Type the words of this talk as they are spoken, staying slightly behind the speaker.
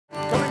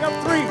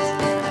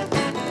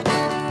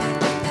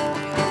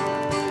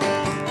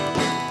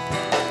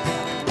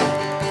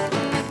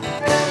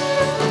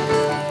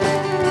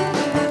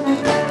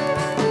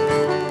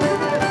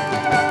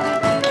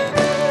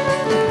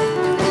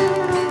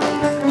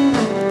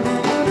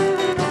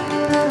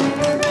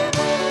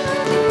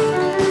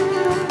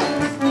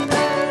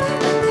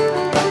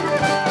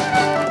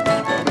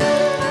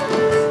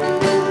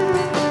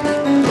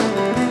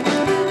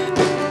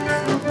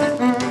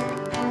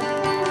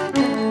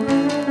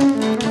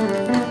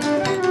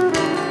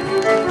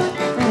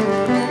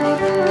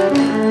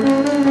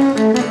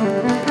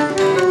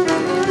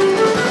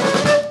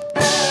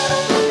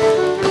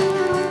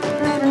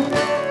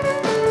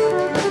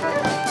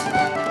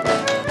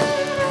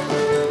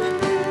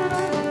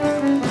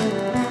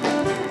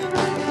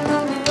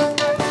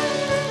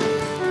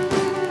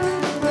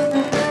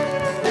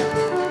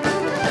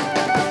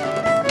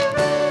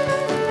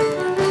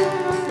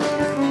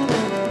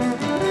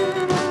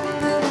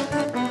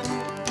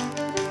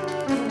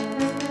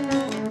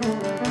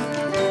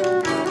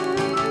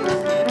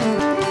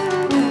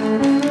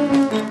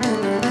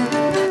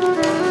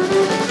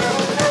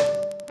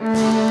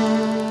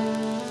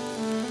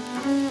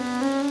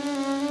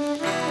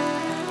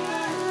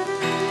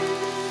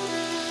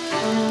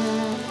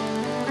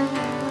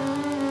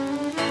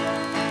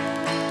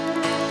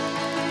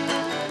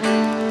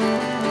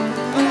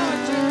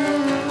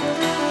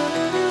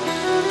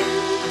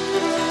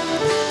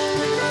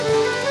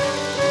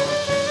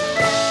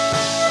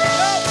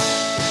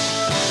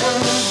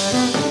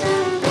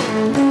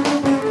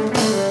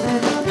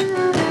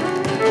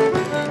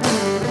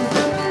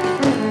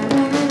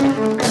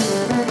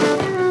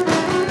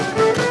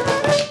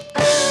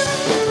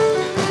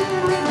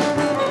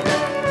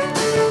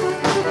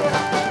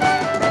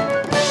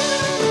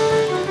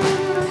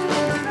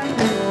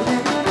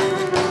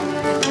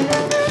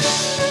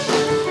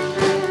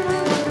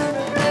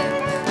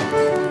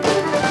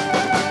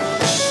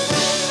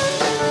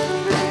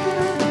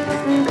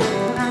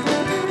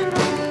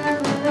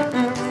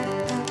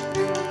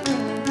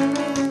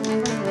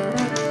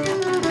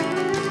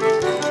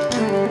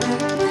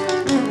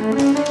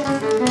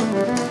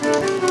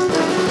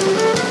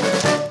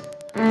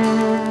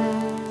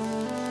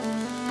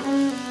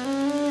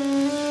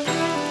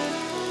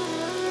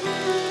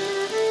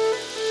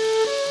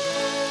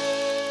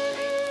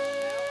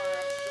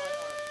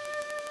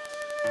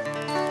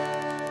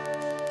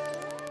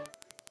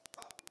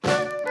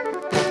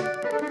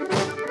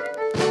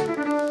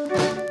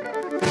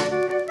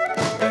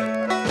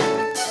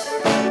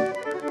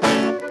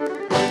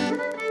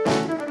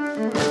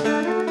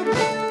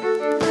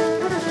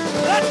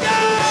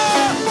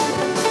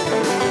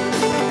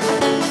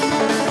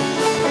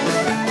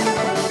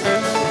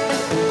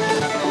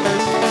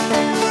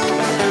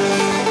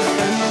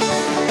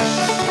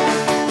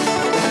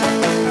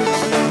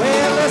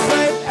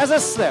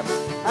slept,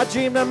 I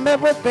dreamed I met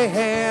with the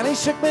hand. He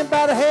shook me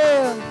by the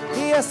hand.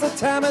 He asked the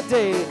time of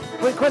day.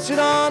 We questioned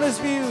on his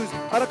views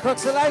on the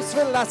crux of life's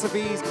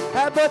philosophies.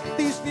 Had but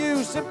these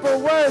few simple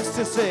words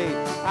to say.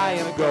 I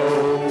am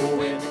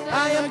going,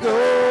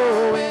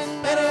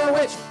 any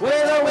which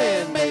way the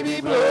wind may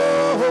be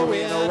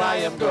blowing. Oh, I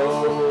am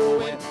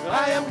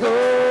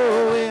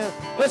going,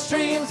 with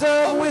streams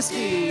of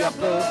whiskey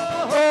afloat.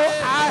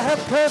 Oh, I have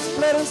cursed,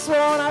 fled, and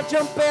sworn. I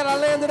jumped bail, I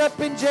landed up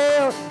in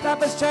jail.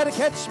 Rappers tried to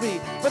catch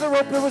me, but the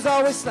rope was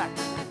always slack.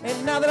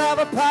 And now that I have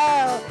a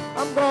pile,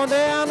 I'm going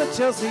down to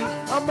Chelsea.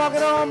 I'm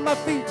walking on my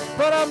feet,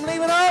 but I'm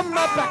leaving on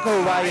my back.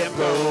 Oh, I am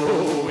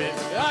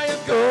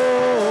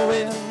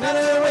going,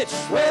 any which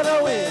way the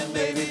wind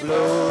may be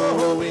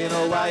blowing.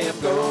 Oh, I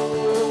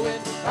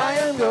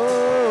am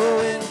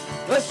going,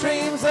 the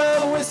streams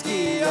of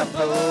whiskey are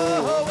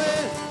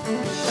flowing.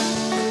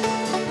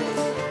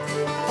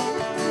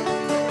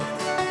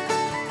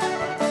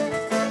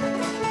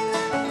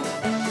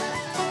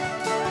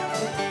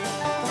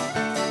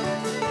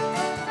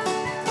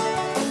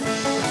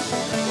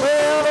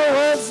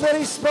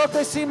 He spoke,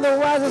 they seemed the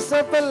wisest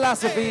of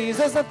philosophies.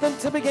 There's nothing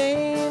to be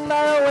gained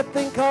by a wet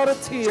thing called a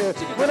tear.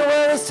 When the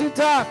world is too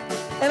dark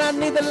and I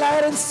need the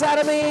light inside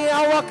of me,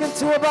 I'll walk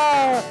into a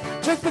bar,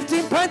 drink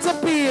 15 pints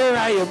of beer.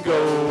 I am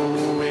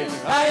going,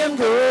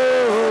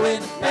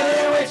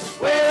 any which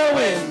way the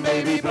wind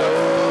may be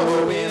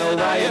blowing. Oh,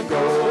 I am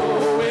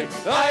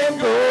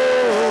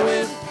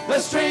going, the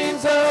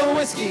streams of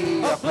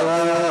whiskey are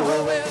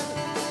flowing.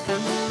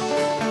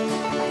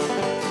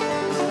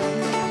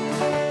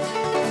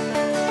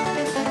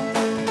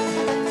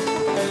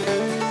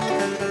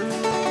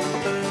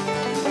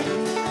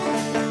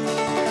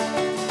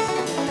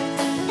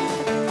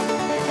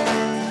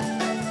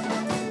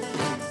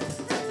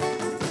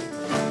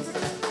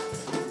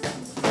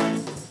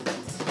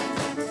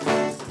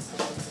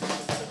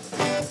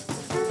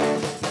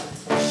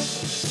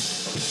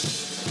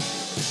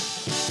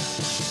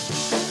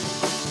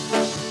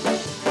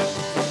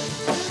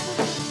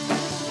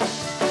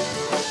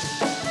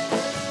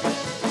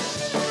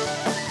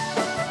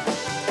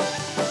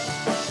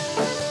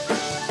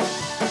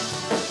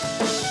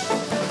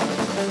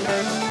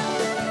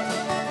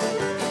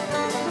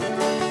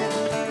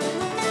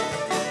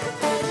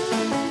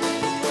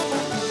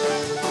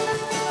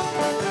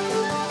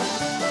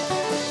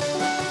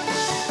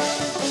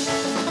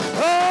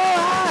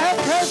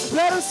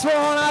 Sworn,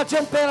 I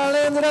jumped and I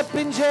landed up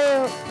in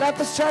jail.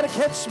 Rappers tried to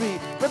catch me,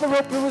 but the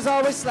rope was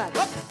always slack.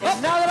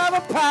 And now that I'm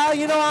a pal,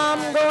 you know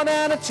I'm going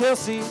down to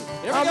Chelsea.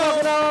 I'm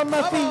walking on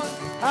my feet,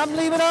 I'm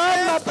leaving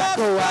on my back.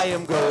 Oh, I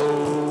am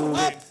going,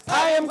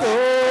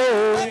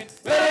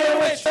 any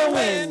which the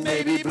wind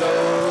may be blowing.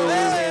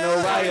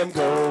 Oh, I am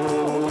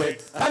going,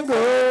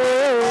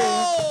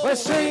 where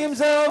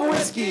streams of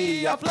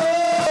whiskey are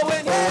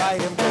flowing. Oh, I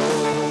am going,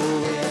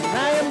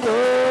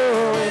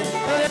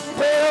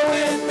 where the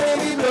wind may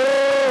be blowing.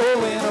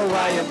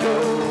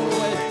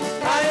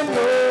 I am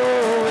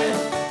going,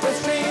 the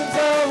streams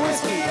of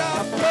whiskey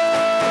are flowing.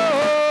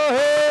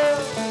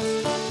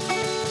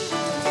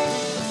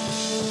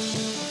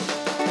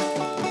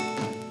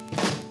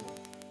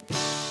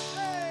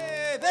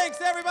 Hey, thanks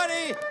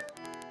everybody.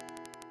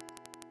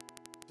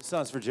 This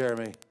song's for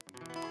Jeremy.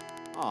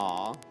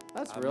 Aw,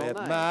 that's real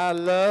nice. My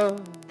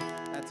love.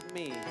 That's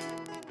me.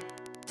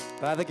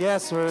 By the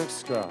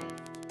gasworks croft.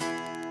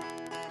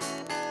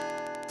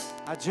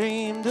 I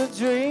dreamed a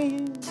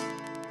dream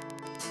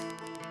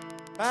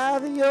by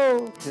the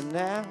old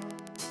canal.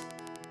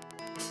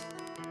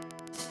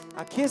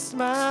 I kissed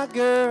my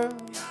girl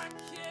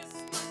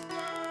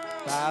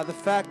by the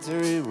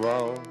factory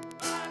wall.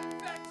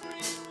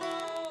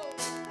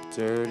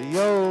 Dirty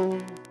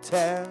old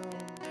town,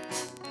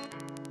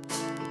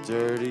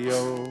 dirty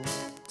old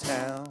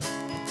town.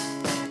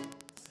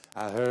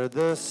 I heard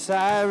the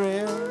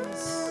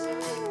sirens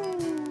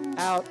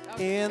out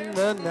in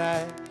the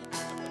night.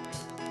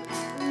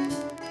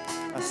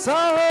 I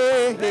saw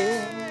her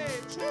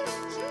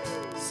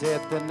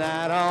set the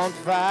night on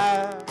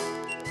fire.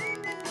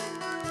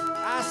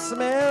 I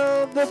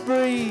smelled the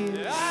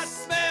breeze.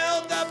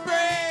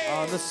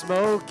 On the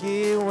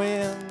smoky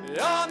wind.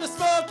 On the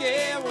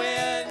smoky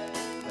wind.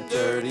 A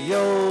dirty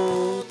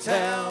old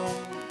town.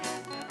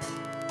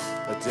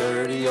 A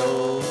dirty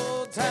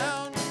old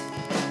town.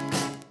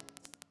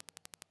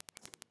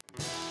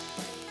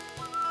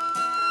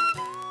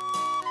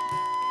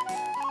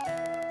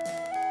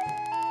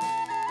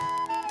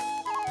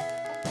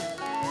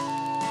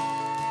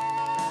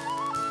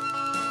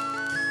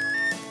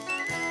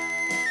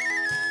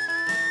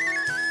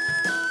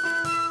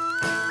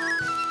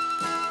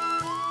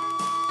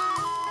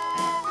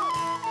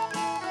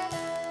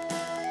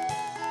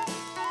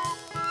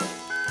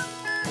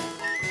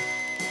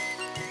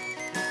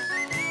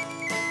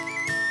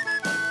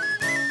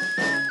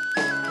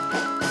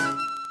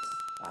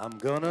 I'm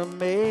gonna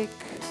make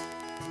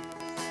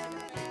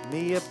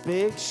me a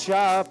big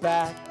sharp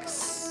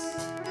axe,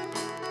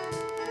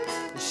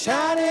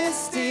 shining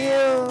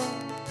steel,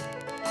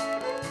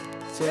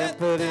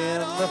 tempered in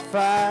the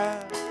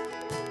fire.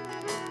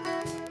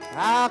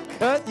 I'll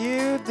cut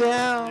you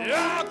down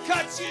I'll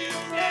cut you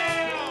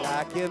down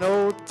like an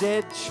old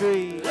dead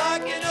tree.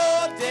 like an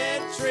old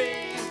dead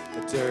tree.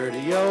 A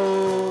dirty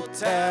old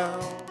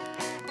town.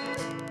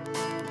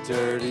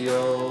 Dirty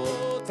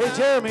old. Hey,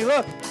 Jeremy,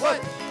 look. What?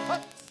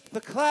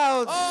 The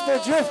clouds,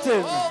 they're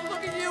drifting. Oh,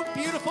 look at you,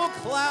 beautiful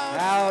cloud.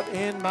 Out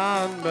in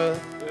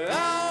Monmouth.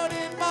 Out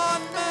in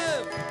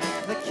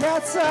Monmouth. The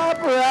cats are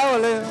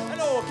prowling.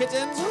 Hello,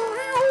 kittens.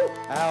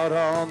 Out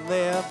on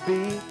their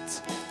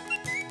beat.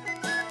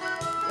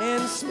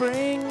 In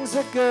spring's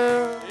a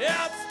girl.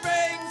 Out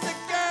springs a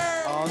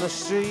girl. On the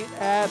street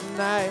at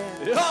night.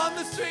 On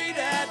the street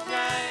at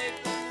night.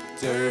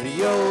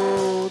 Dirty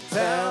old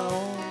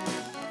town.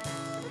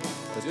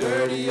 The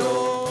dirty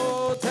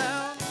old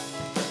town.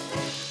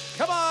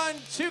 Come on,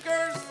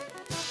 chukers.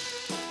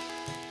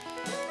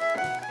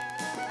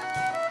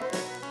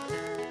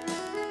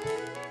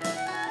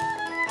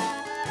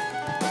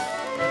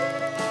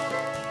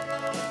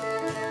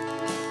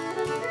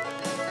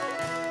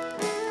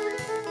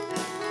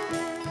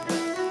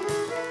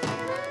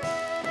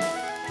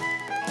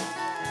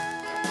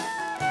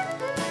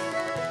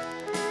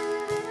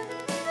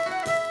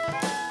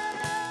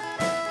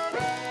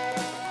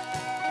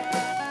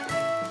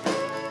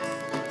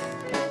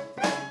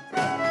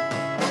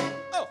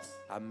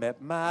 I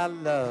met my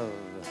love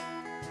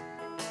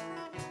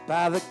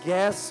by the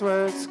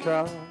gasworks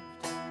croft.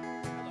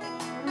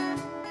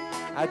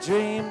 I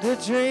dreamed a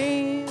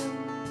dream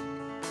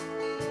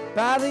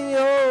by the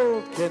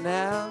old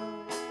canal.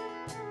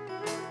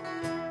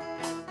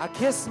 I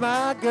kissed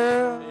my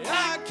girl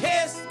I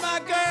kissed my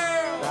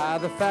girl by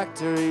the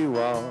factory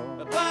wall.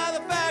 by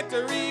the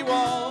factory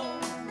wall.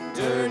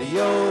 Dirty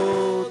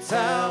old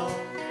town.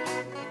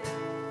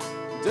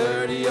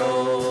 Dirty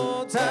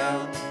old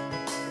town.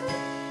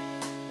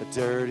 A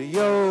dirty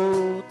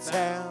old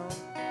town.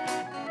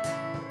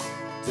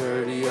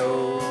 Dirty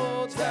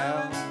old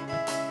town.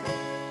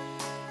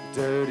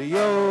 Dirty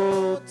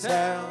old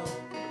town.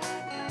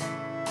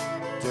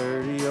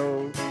 Dirty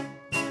old.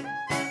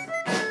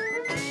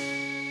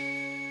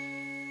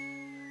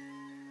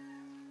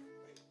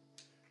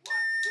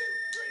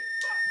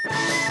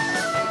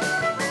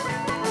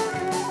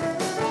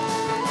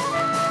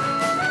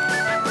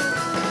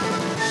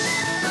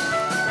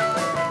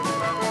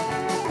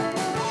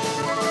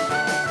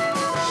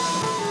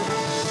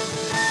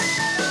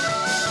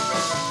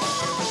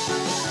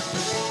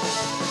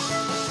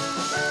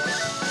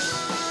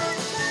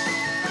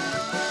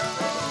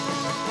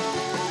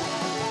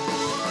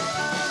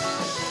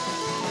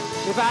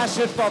 If I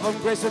should fall from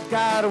grace with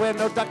God, where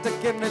no doctor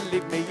can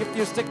relieve me, if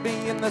you stick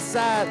me in the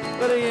side,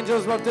 where the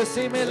angels want to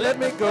see me, let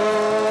me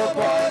go,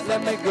 boys,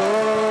 let me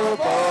go,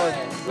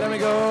 boys. Let me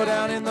go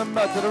down in the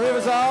mud till the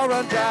rivers all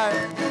run dry.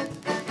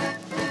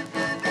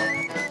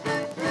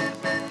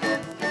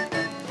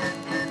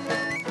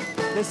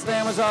 This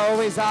land was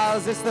always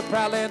ours, it's the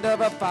proud land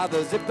of our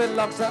fathers. It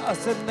belongs to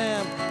us and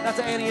them, not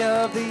to any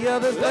of the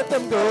others. Let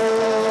them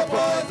go,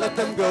 boys, let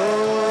them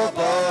go,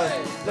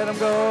 boys. Let them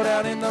go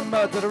down in the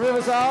mud till the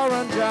rivers all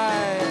run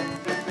dry.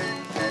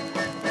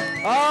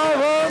 All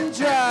run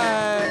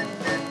dry.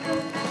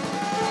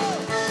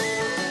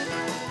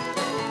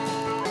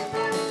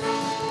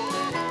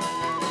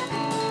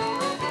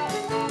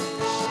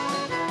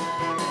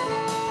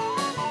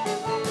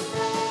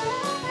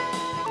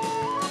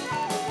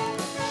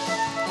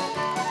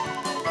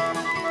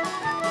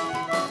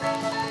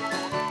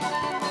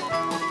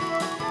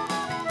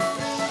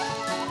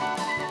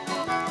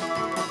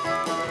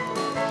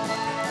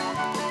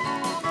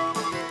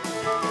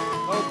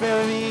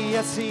 Bury me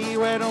at sea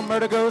where no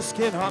murder ghost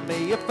can haunt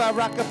me. If I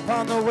rock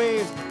upon the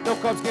waves, no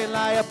corpse can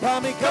lie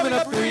upon me. Coming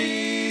up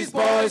threes,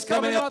 boys,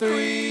 coming up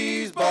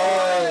threes,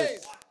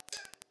 boys.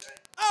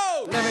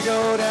 Oh! Let me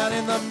go down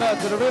in the mud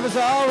till the rivers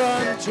all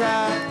run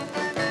dry.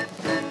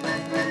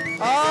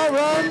 All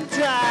run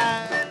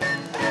dry.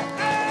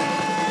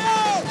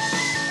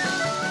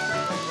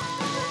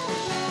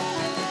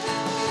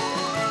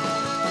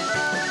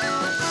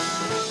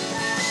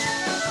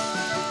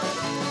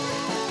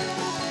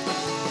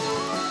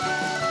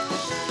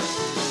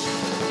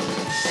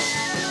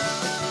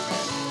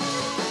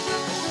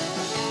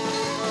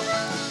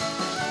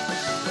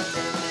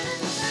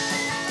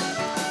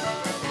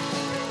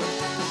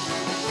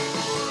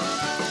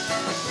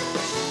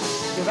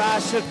 If I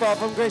should fall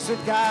from grace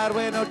with God,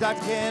 where no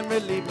doctor can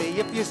relieve me,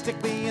 if you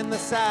stick me in the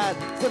side,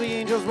 so the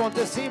angels want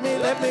to see me,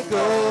 let me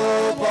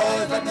go,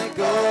 boys, let me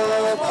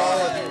go,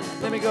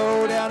 boys. Let me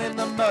go down in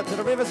the mud till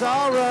the rivers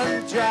all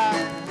run dry.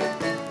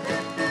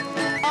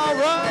 All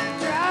run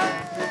dry.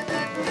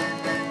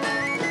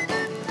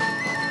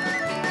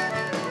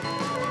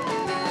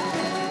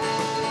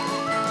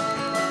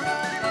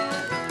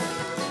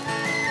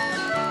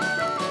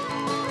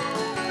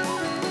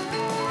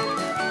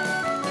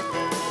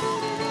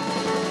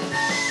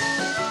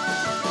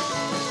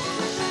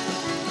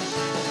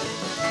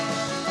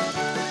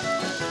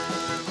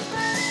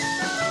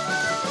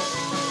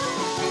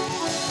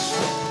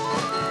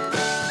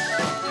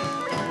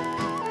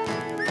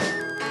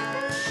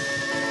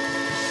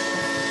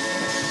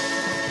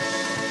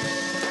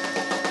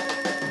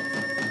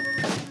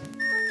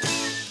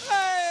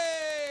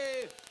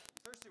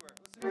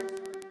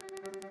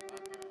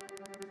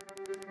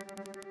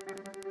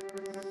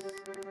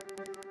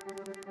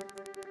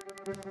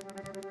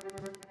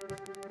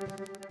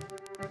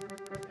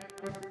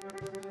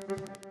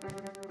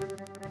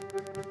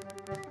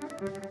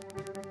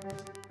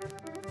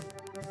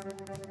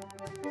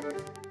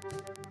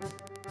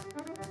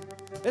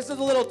 This is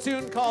a little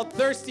tune called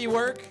Thirsty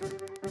Work.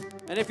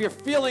 And if you're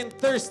feeling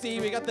thirsty,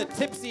 we got the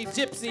Tipsy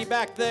Gypsy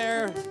back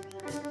there.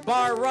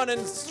 Bar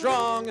running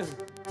strong.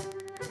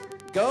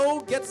 Go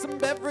get some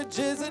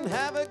beverages and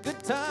have a good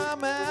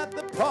time at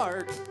the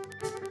park.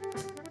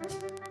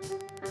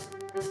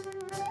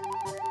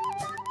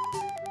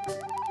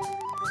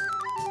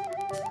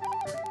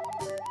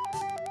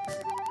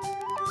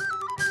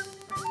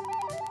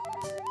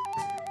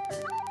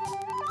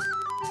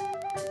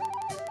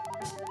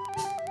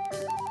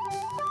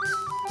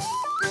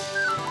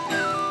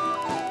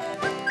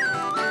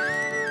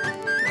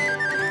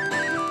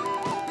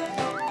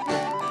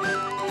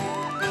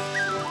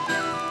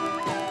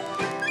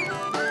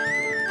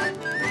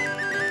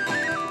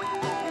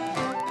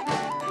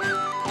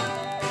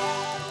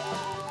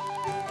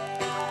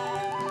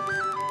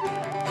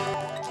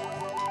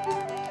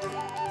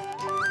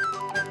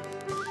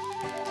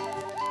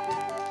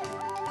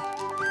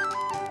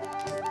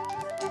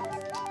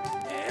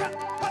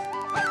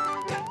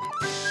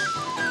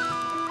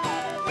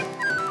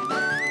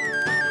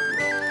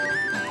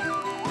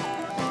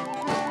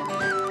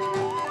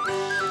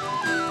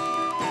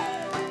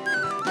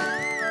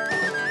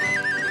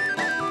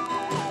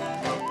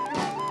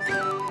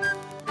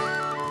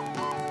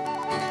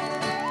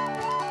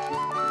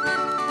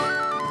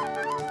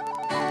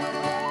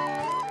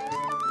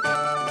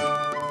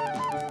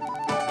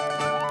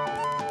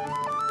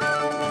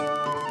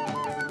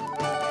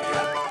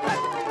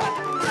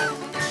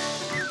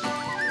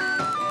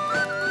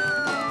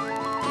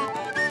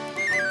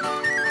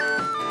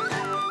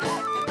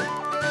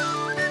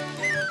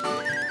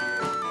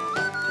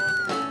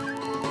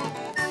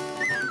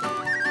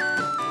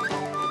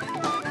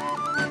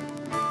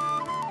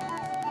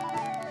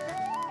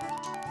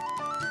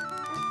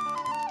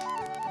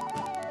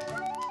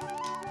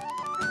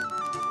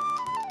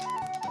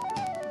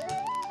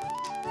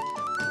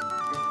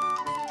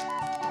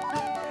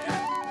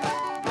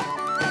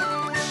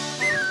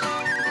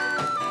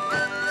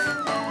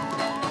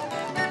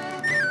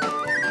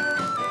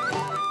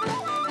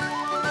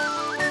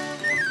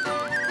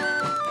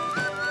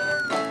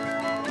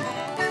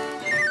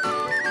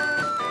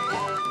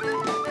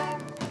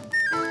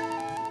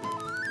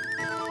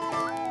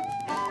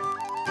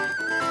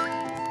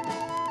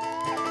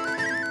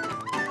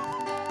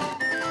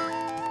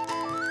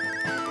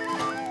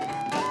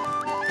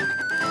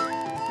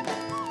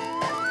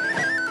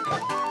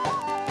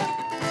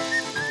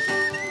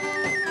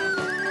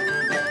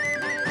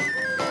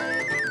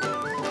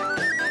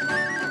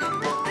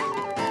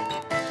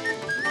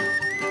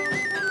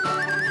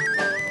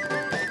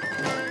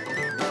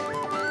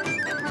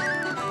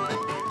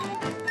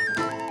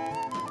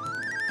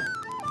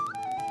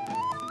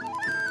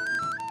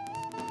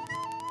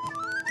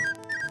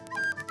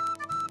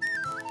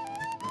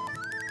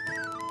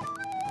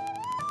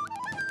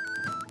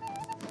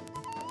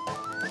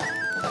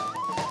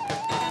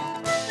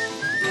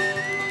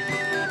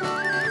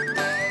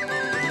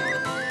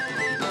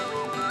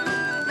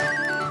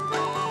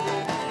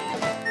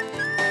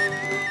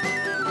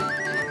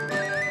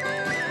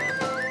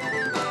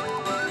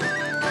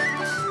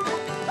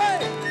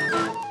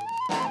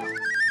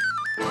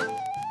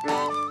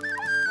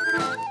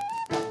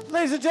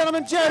 Ladies and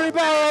gentlemen, Jerry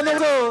Bauer on the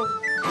road.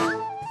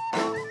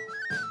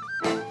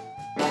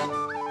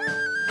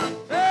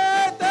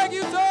 Hey, thank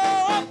you, so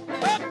up,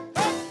 up,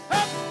 up,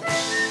 up.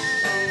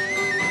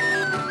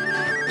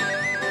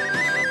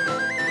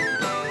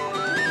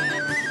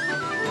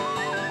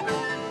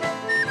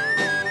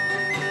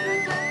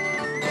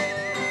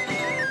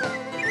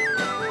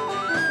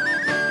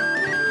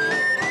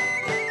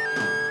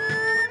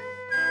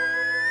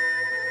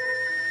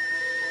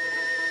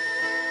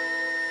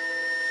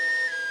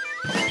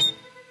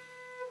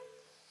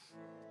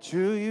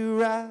 True, you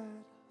ride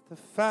the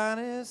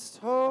finest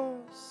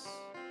horse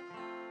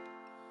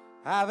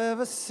I've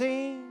ever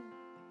seen,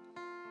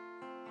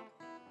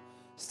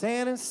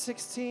 standing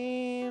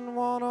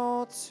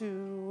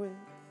 16-102 with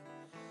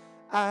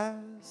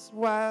eyes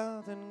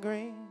wild and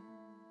green.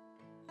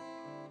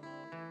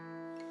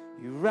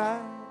 You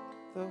ride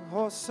the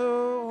horse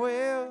so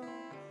well,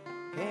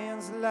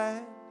 hands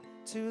light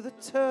to the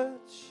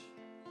touch.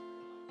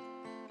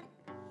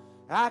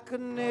 I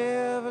could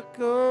never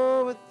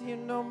go with you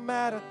no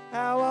matter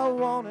how I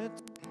wanted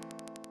to.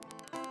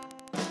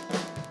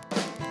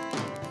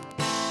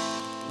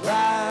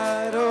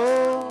 Ride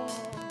on,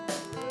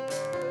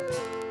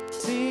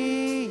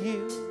 see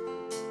you.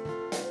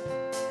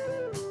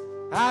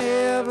 I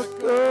never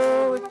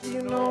go with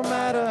you no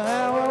matter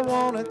how I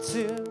wanted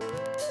to.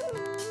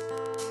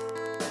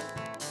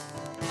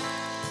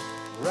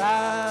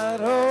 Ride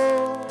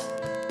on,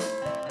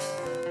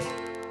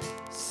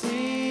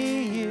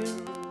 see you.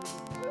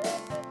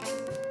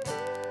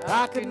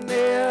 I could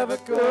never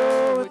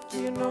go with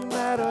you no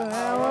matter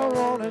how I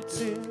wanted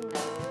to.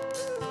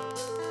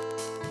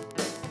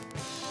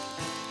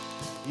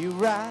 You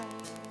ride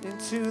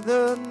into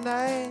the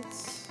night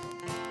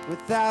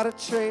without a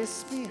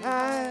trace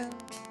behind.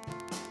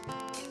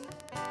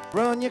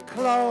 Run your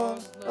claw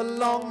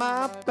along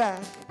my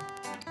back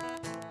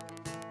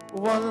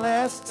one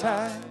last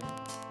time.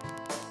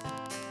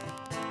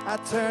 I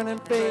turn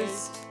and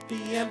face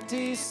the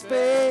empty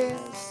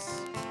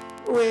space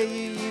where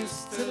you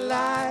used to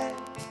lie,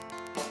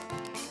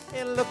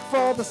 and look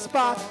for the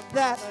spark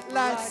that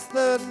lights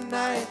the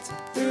night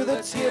through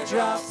the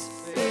teardrops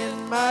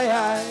in my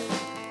eye.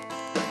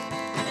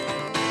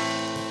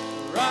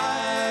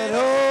 Ride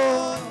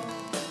on,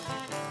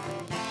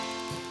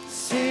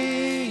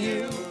 see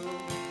you.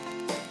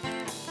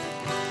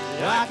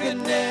 I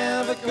could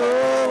never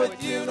go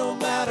with you no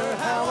matter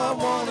how I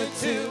wanted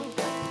to.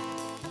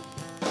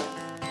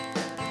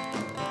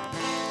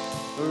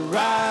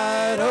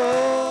 Ride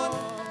on,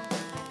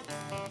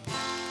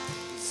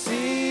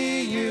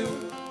 see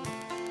you.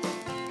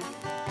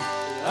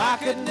 I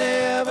could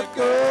never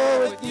go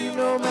with you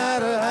no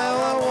matter how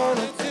I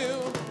wanted to.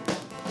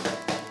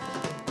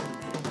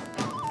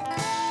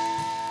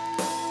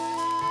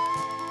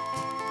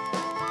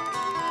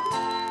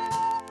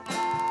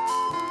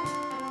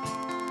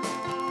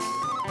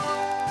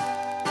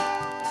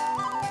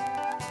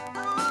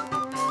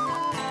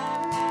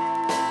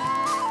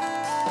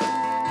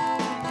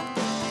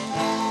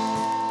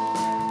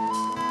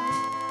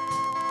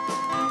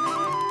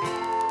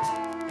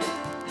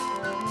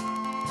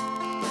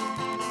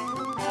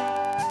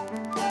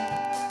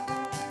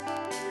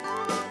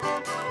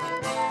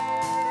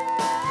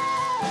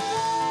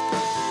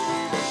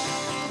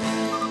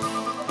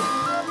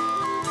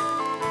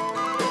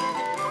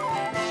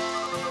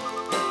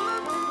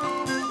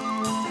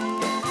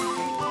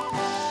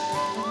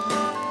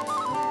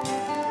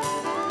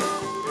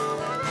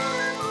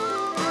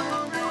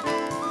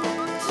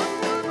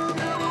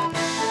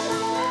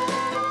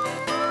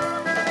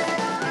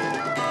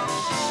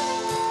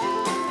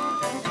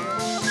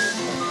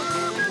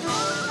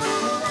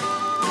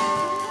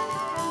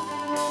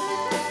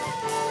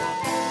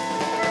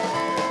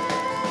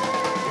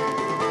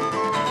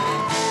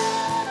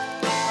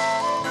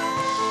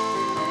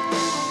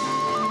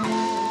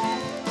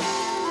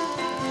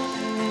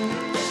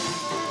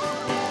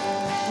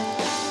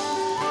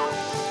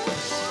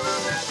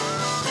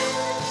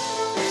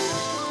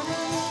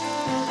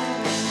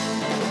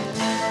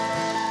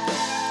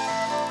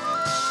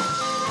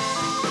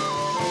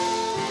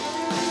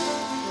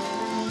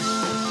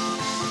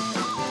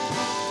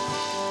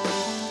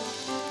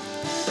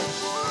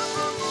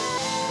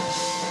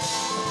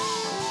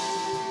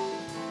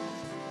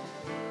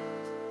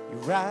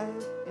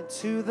 Ride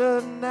into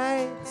the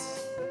night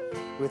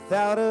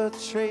without a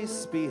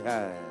trace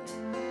behind.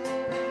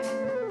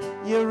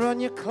 You run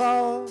your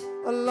claw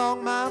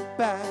along my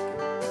back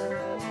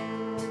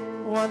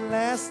one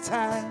last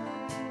time.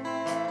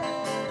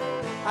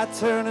 I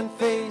turn and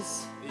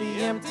face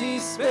the empty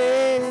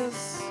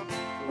space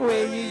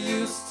where you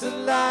used to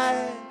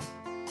lie.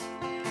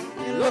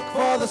 You look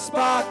for the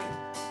spark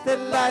that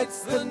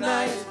lights the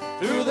night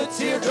through the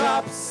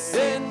teardrops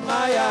in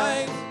my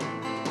eyes.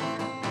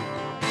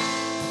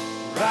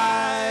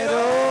 Ride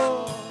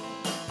on,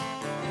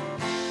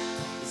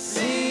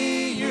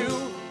 see you.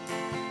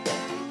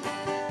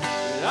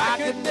 I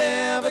could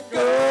never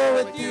go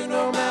with you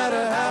no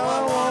matter how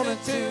I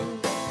wanted to.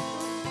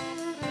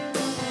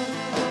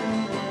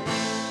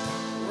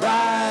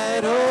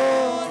 Ride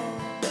on,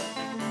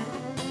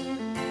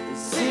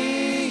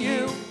 see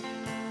you.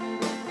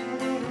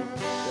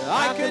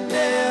 I could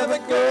never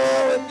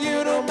go with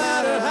you no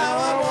matter how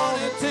I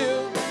wanted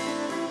to.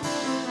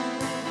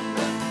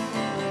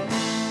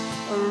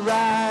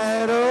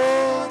 Ride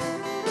on,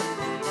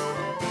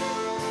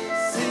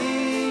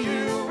 see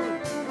you.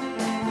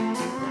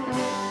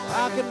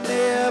 I could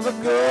never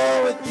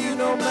go with you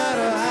no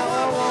matter how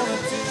I wanted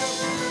to.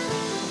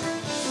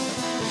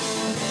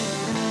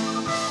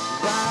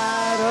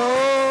 Ride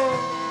on,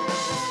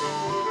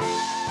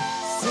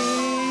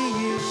 see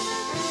you.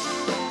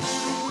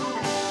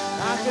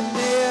 I could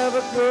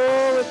never go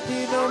with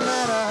you no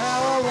matter how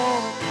I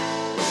wanted.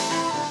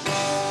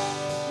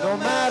 No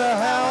matter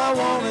how I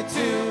wanted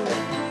to.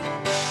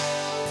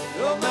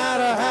 No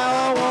matter how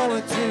I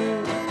wanted to.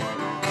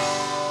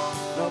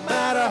 No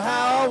matter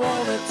how I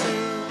wanted to.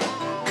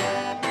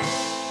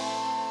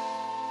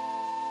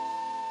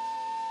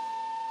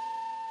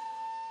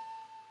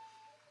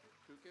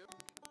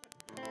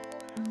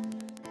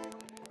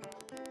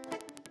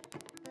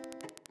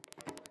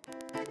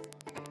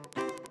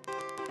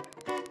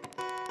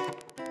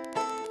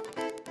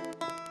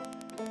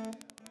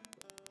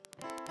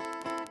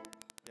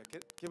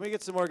 Can we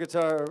get some more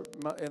guitar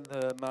in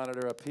the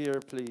monitor up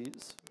here,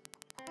 please?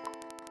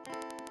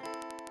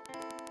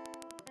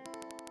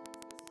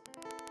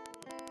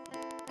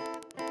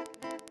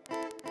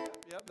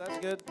 Yep, that's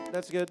good.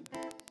 That's good.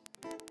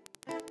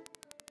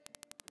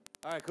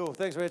 All right, cool.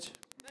 Thanks, Rich.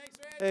 Thanks,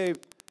 Rich. Hey,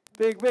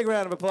 big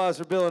round of applause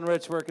for Bill and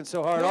Rich working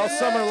so hard all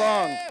summer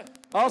long.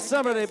 All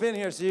summer they've been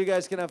here so you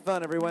guys can have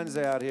fun every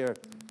Wednesday out here.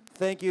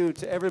 Thank you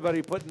to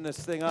everybody putting this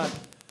thing on.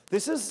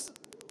 This is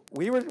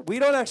We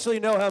don't actually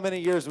know how many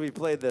years we've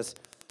played this,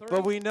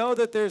 but we know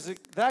that there's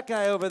that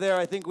guy over there.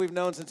 I think we've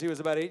known since he was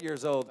about 8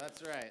 years old.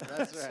 That's right.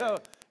 That's right. So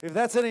if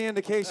that's any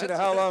indication of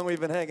how long we've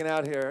been hanging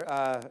out here,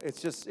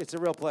 it's a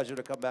real pleasure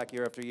to come back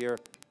year after year.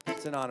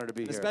 It's an honor to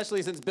be here.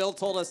 Especially since Bill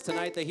told us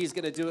tonight that he's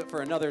going to do it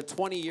for another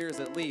 20 years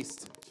at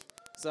least.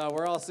 So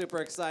we're all super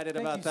excited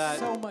about that.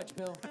 Thank you so much,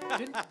 Bill.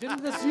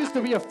 Didn't this used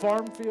to be a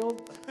farm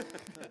field?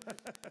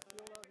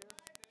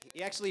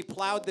 He actually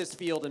plowed this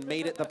field and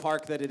made it the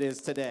park that it is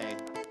today.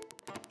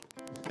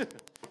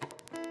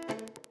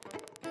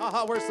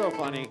 Haha, we're so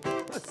funny.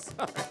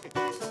 Sorry.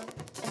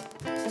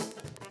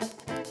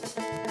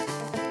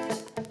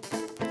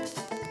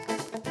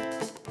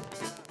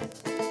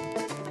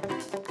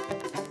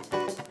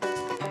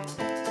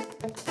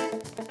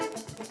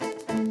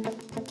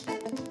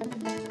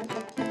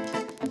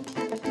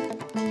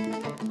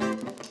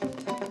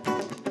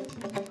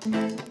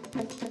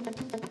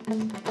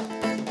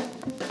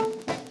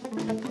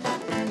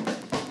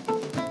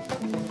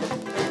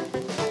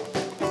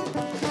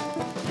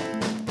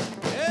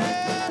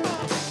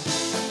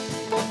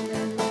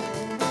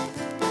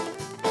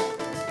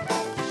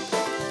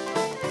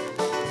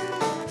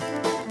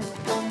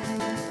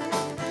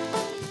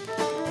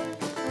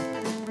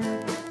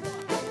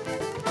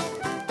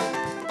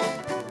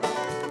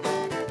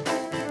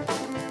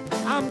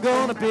 I'm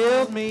gonna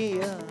build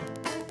me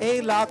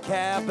a log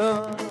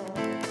cabin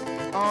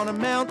on a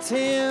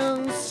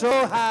mountain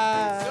so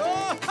high,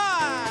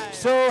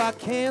 so I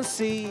can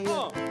see,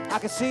 I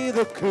can see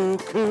the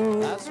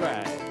cuckoo. That's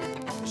right.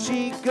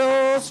 She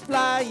goes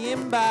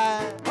flying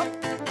by.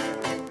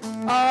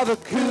 Oh, the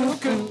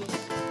cuckoo,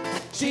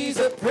 she's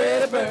a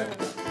pretty bird,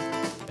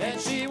 and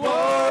she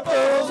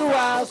warbles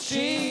while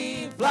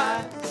she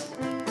flies.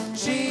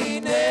 She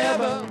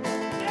never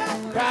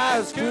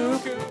cries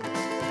cuckoo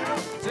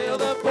till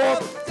the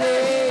 4th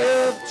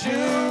day of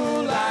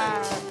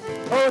July.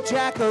 Oh,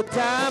 Jack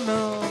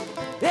O'Diamond,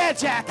 yeah,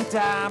 Jack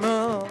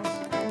O'Diamond,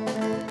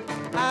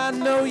 I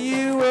know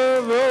you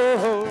of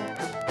old.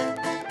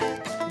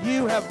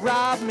 You have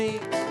robbed me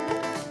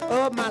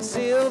of my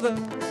silver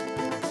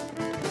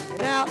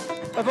and out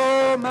of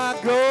all my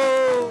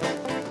gold.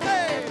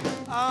 Hey!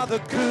 Oh, the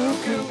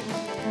cuckoo,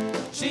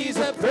 she's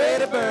a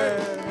pretty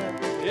bird,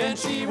 and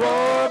she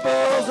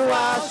warbles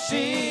while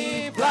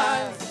she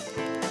flies.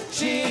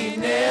 She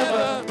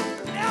never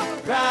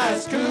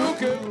cries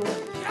cuckoo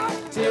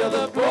till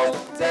the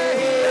 4th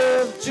day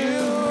of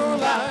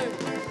July.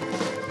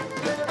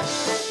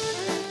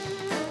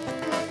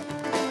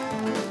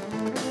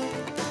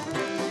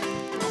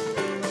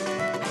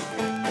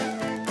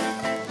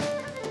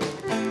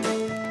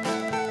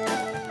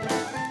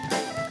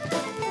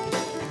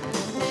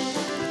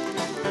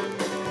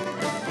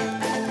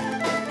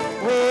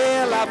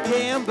 Well, I've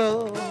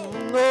gambled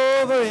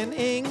over in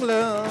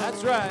England.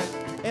 That's right.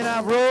 And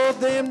I rolled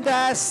them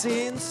dice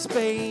in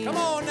Spain. Come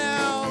on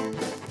now.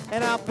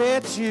 And I'll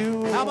bet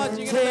you How much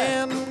you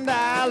gonna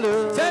bet?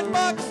 $10.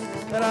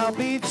 $10. And I'll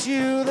beat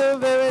you the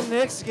very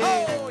next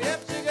game. Oh, yep,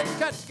 she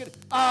gets cut.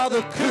 Oh,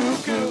 the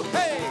cuckoo,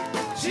 Hey,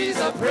 she's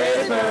a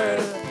pretty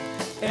bird,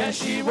 and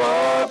she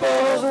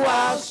warbles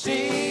while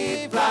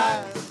she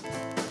flies.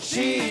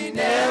 She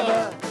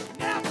never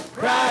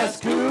cries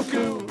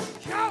cuckoo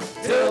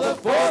till the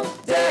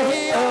 4th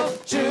day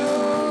of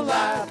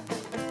July.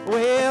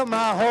 Well,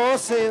 my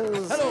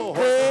horses,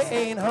 they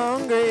ain't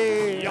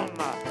hungry.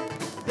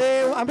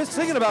 I'm just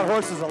thinking about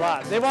horses a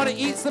lot. they want to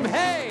eat some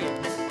hay.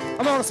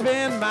 I'm gonna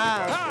spend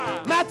my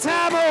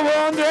time a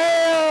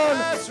wondering,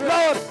 That's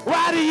right. Lord,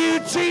 why do you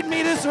treat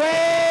me this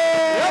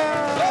way?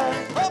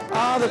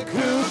 Oh, the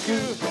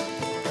cuckoo,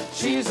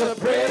 she's a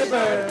pretty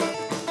bird,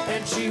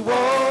 and she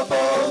warbles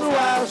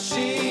while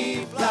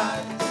she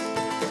flies.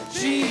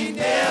 She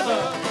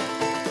never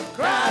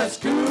cries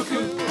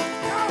cuckoo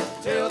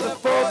till the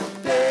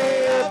 4th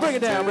day. Bring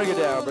it down, bring it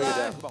down, bring it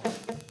down. Come on.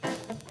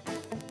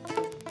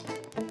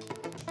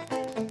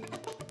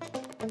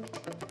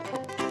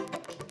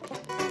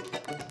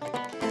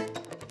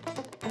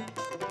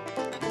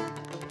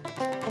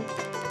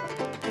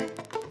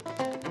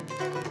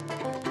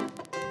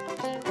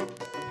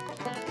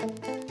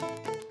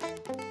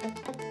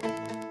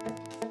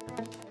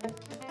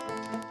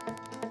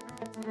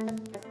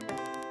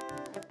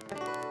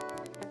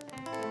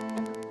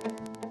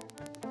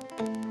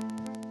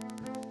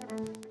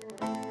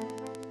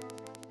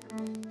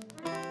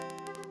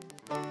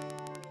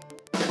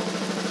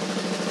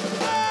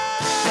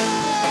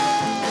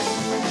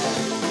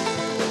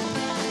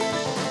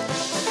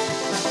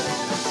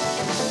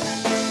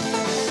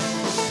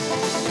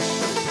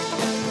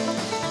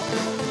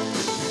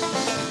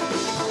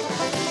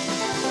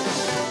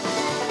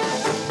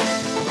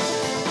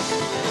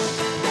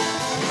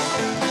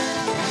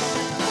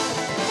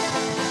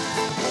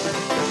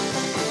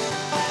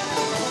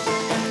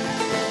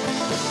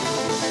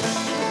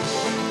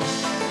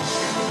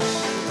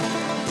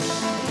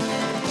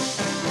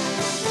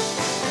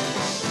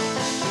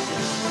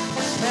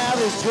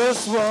 There's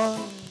just one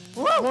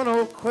one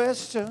old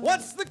question.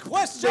 What's the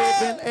question?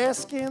 They've been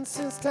asking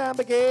since time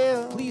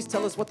began. Please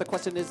tell us what the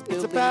question is, Billy.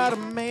 It's about a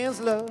man's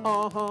love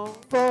Uh-huh.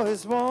 for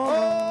his woman.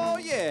 Oh,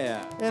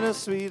 yeah. And a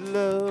sweet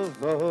love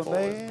for a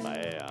man.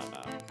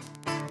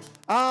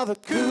 Ah, the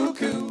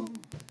cuckoo.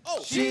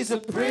 Oh, She's a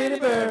pretty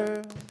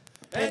bird.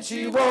 And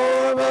she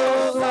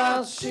warbles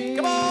while she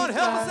come on,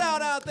 help us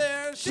flies. out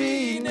there.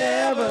 She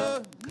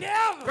never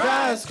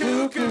cries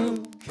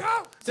cuckoo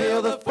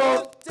till the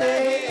 4th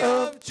day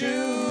of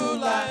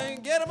July.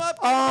 Get 'em up.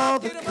 Oh,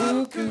 the Get 'em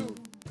up. cuckoo.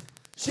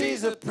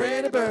 She's a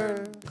pretty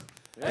bird.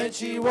 And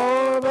she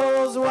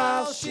warbles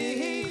while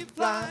she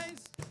flies.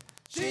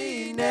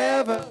 She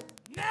never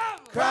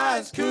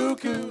cries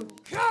cuckoo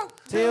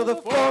till the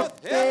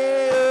 4th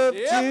day of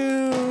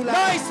July.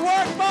 Nice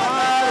work,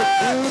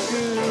 Ah, Monmouth. the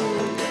cuckoo.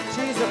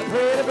 She's a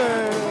pretty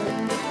bird,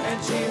 and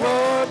she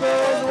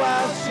warbles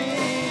while she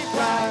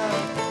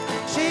flies.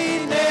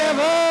 She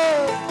never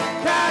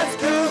cries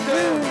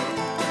cuckoo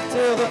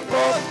till the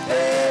 4th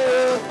day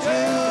of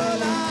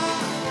July.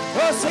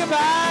 Oh, say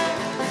goodbye.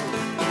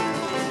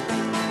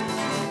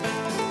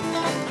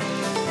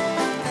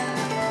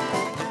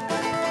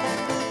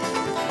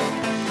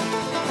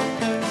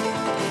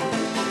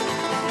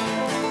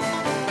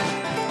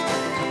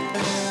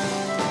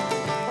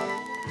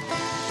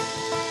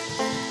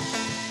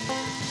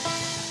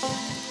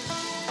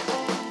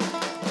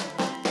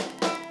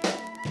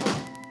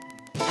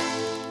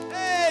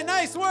 Hey,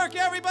 nice work,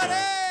 everybody.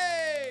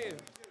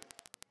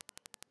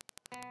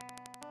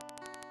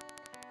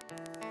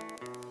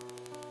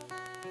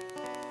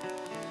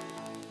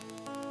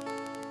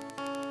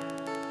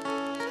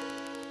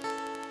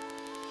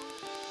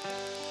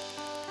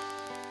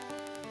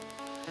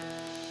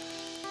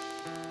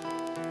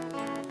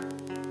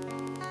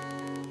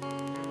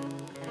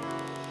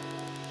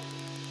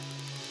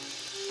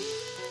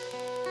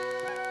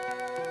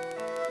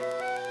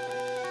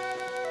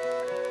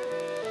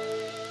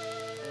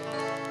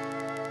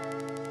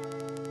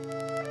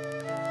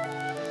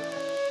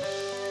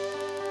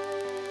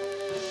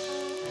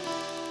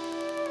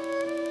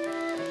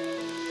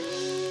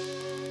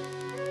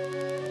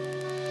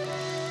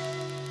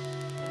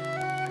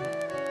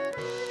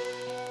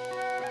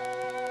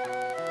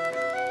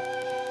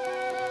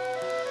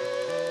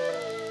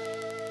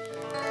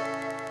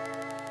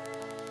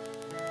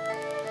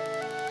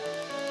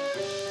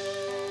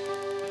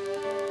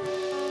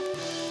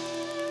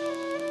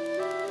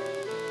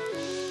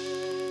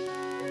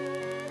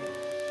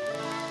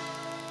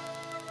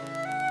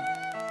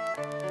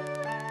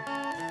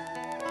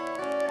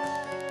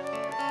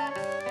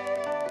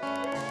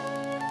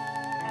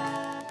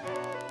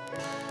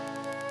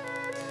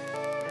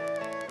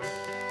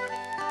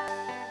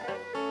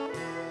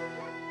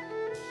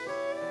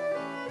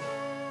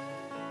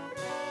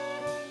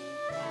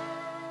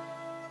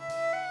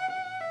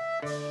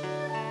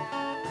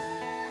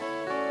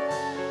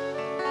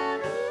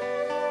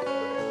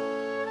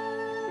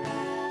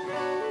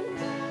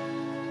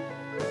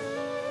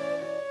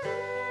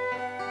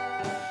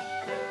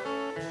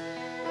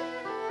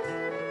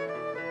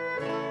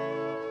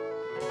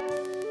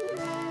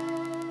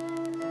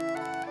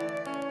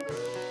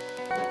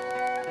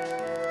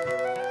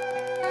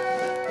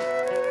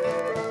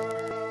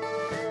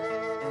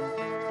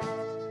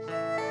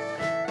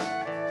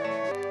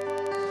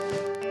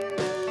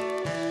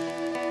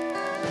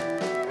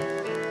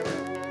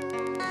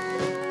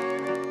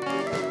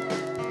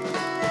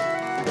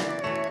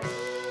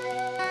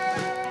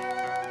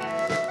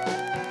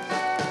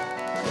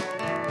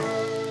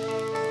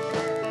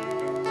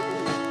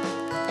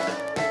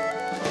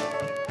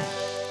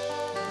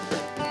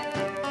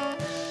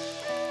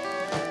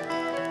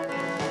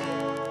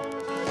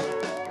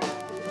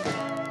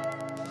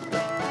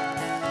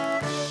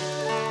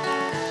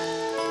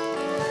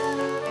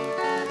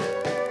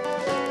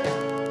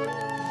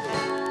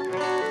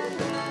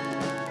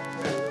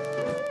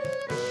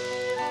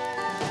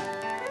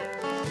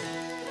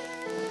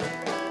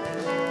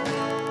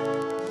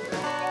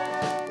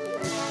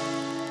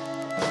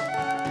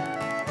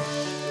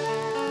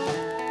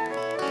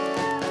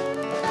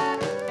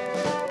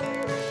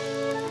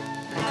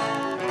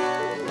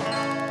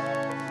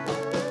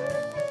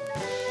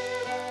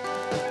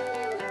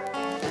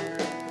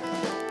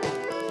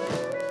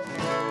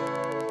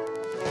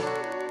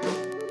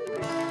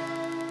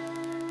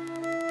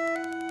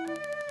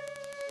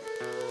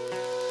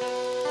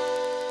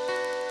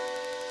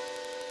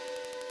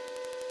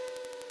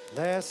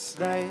 Last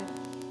night,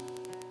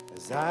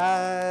 as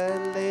I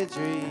lay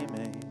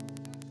dreaming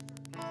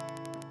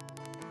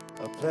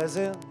of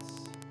pleasant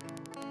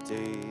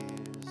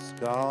days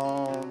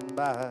gone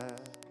by,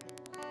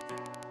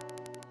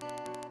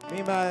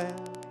 me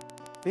mind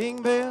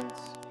being bent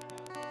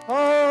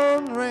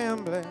on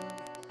rambling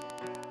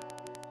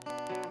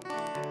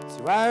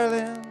to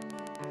Ireland,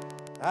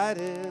 I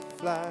did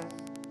fly.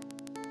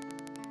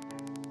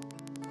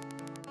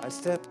 I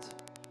stepped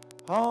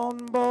on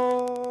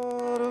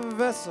board a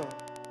vessel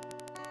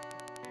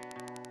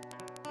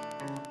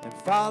and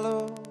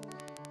followed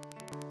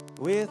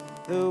with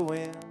the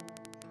wind.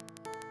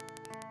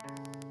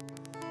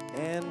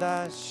 and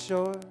I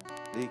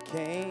shortly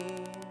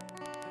came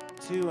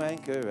to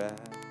anchor at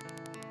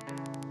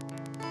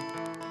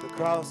the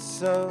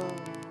cross of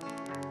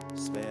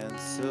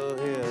Spencer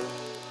Hill.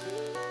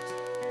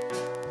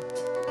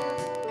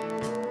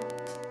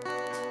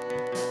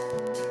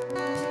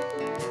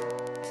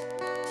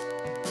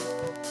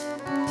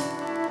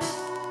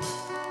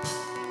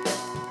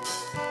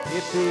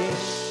 It being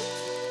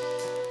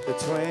the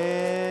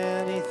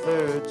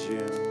 23rd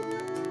June,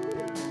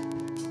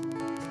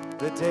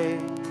 the day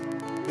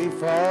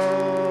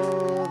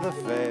before the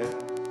fair,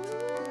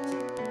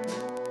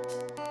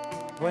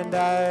 when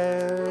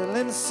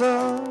darling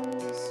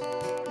sons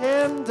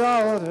and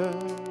daughters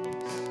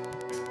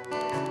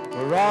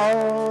were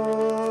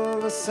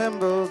all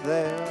assembled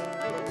there.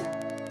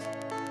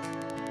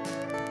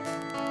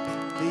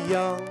 The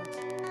young,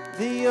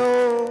 the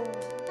old,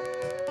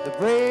 the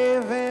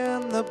brave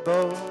and the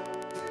bold,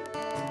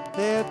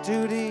 their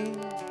duty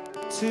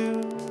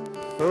to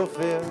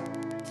fulfill.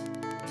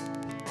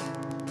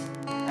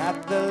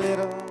 At the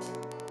little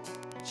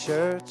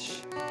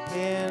church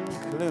in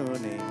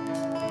Clooney,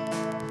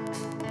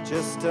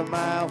 just a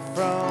mile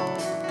from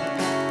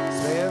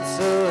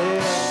Spencer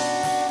Hill.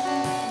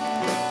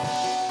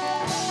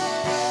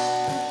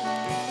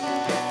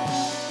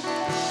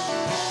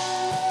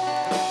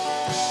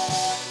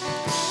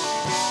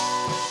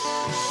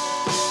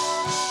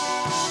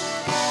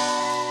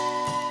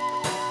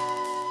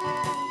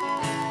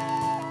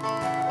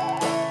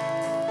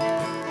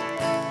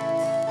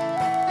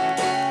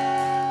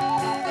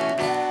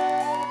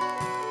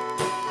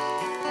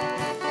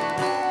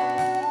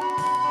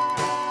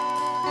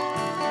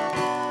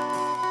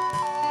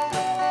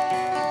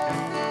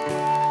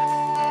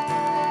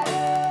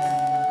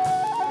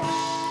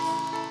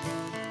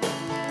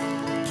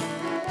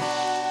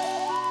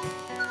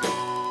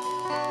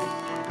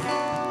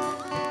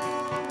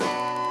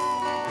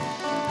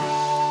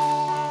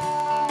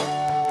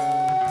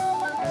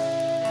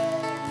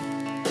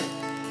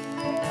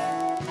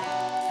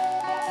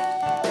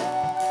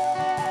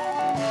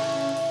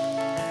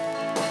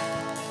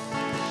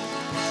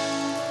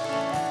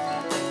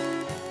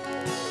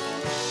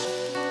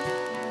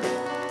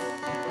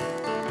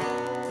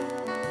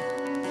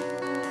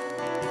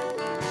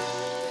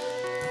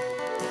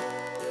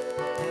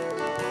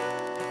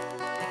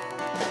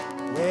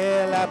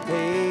 Well, I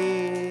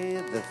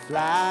paid the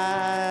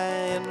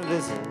flying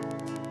visit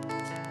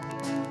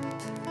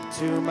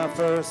to my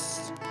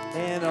first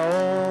and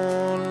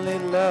only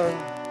love.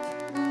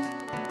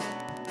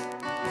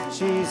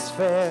 She's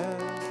fair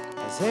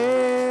as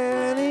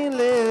any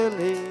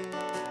lily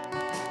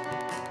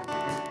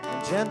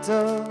and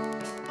gentle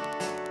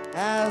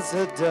as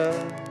a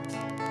dove.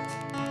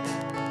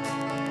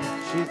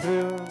 She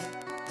threw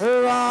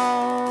her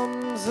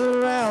arms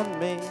around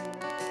me,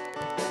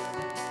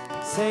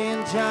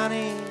 saying,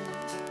 Johnny,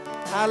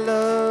 I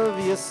love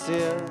you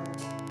still.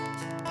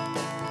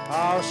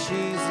 Oh,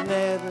 she's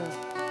Ned,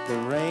 the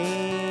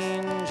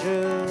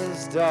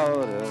ranger's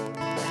daughter,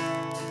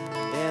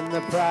 and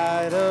the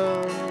pride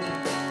of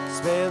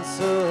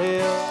Spencer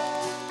Hill.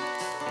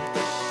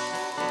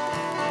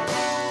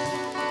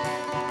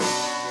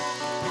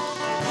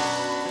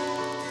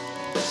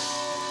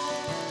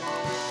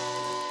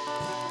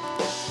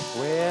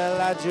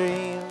 Well, I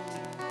dreamed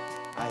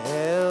I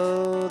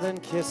held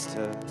and kissed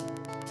her,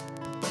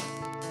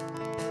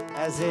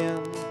 as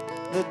in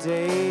the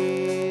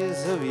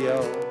days of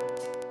yore.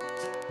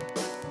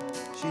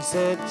 She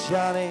said,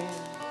 Johnny,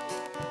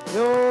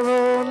 you're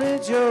only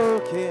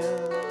joking,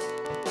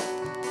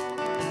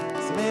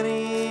 as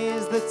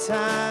many's the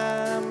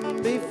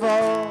time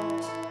before.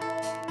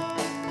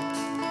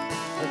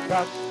 The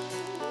cock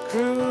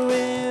crew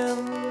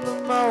in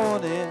the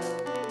morning,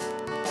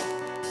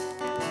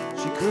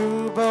 she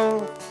crew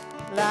both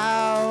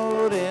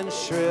loud and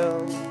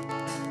shrill.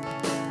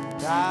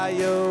 And I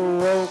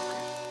awoke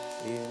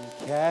in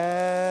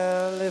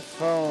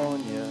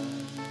California,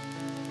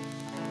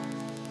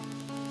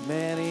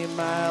 many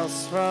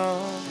miles from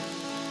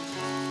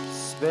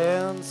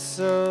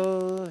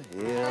Spencer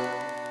Hill.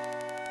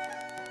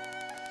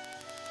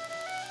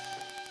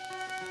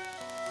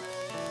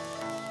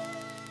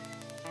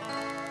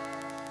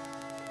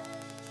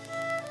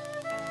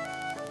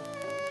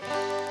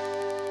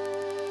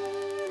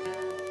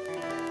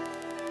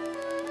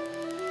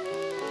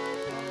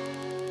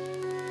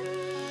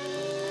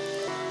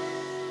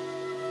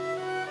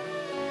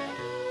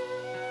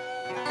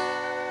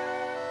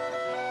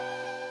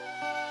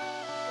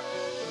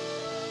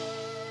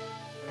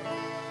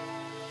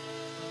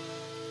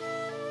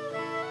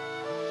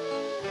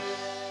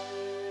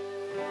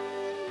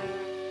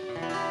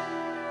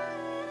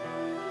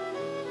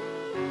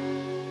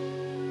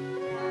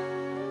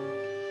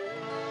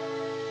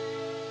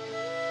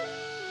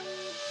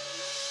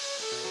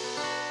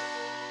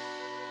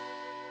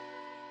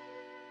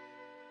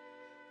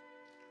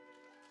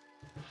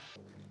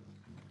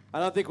 I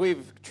don't think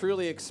we've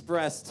truly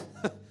expressed,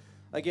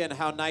 again,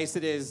 how nice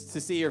it is to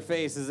see your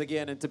faces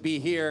again and to be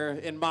here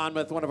in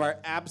Monmouth, one of our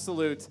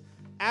absolute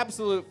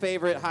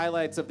favorite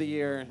highlights of the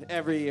year,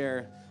 every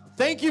year.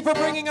 Thank you for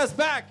bringing us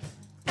back.